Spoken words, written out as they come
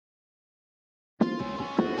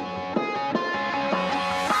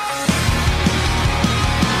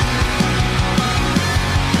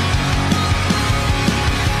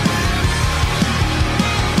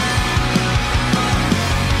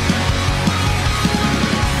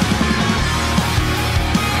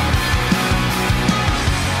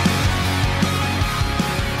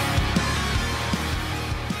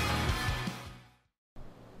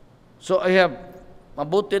So I have,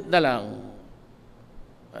 mabutit na lang,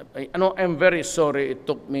 I'm very sorry it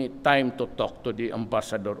took me time to talk to the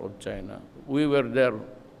ambassador of China. We were there.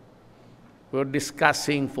 We were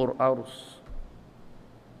discussing for hours.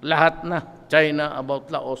 Lahat na, China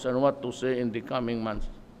about Laos and what to say in the coming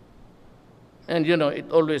months. And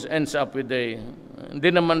it always ends up with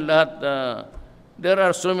hindi naman lahat, there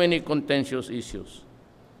are so many contentious issues.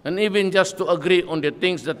 And even just to agree on the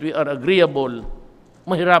things that we are agreeable,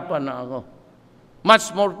 mahirapan na ako. Much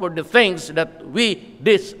more for the things that we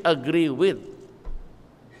disagree with.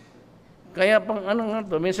 Kaya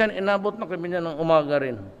minsan inabot na kami niya ng umaga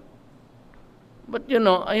rin. But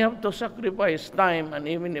I have to sacrifice time, and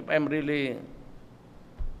even if I'm really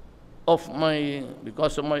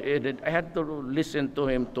because of my age, I had to listen to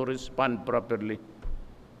him to respond properly.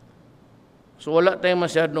 So wala tayong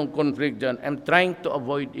masyadong conflict dyan. I'm trying to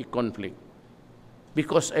avoid a conflict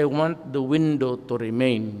because I want the window to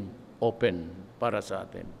remain open para sa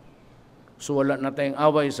atin. So wala na tayong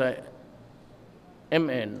away sa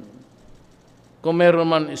MN. Kung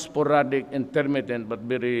meron man sporadic, intermittent, but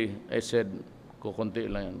I said, kukunti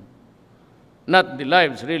lang yan. Not the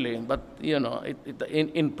lives really, but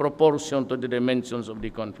in proportion to the dimensions of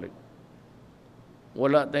the conflict.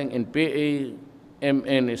 Wala tayong NPA,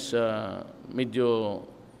 MN is medyo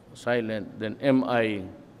silent, then MI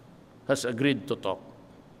has agreed to talk.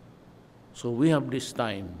 So we have this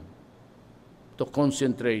time to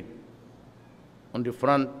concentrate on the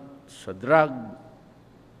front sa drug,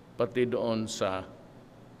 pati doon sa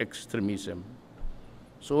extremism.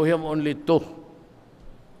 So we have only two,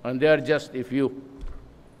 and they are just a few.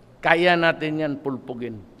 Kaya natin yan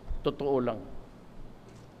pulpugin. Totoo lang.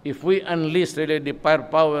 If we unleash really the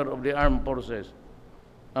firepower of the armed forces,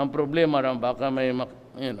 ang problema lang baka may,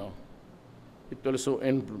 it will so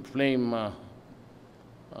inflame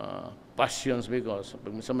passions because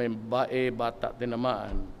pag may bata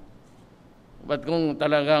tinamaan. But kung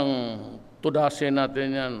talagang tudasin natin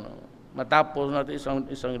yan, matapos natin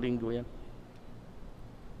isang linggo yan.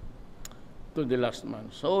 To the last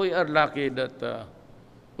month. So we are lucky that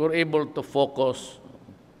we're able to focus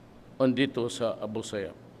on dito sa Abu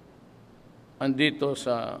Sayyaf. And dito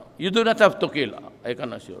you do not have to kill, I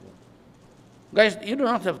can assure you. Guys, you do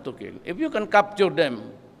not have to kill. If you can capture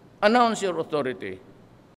them, announce your authority.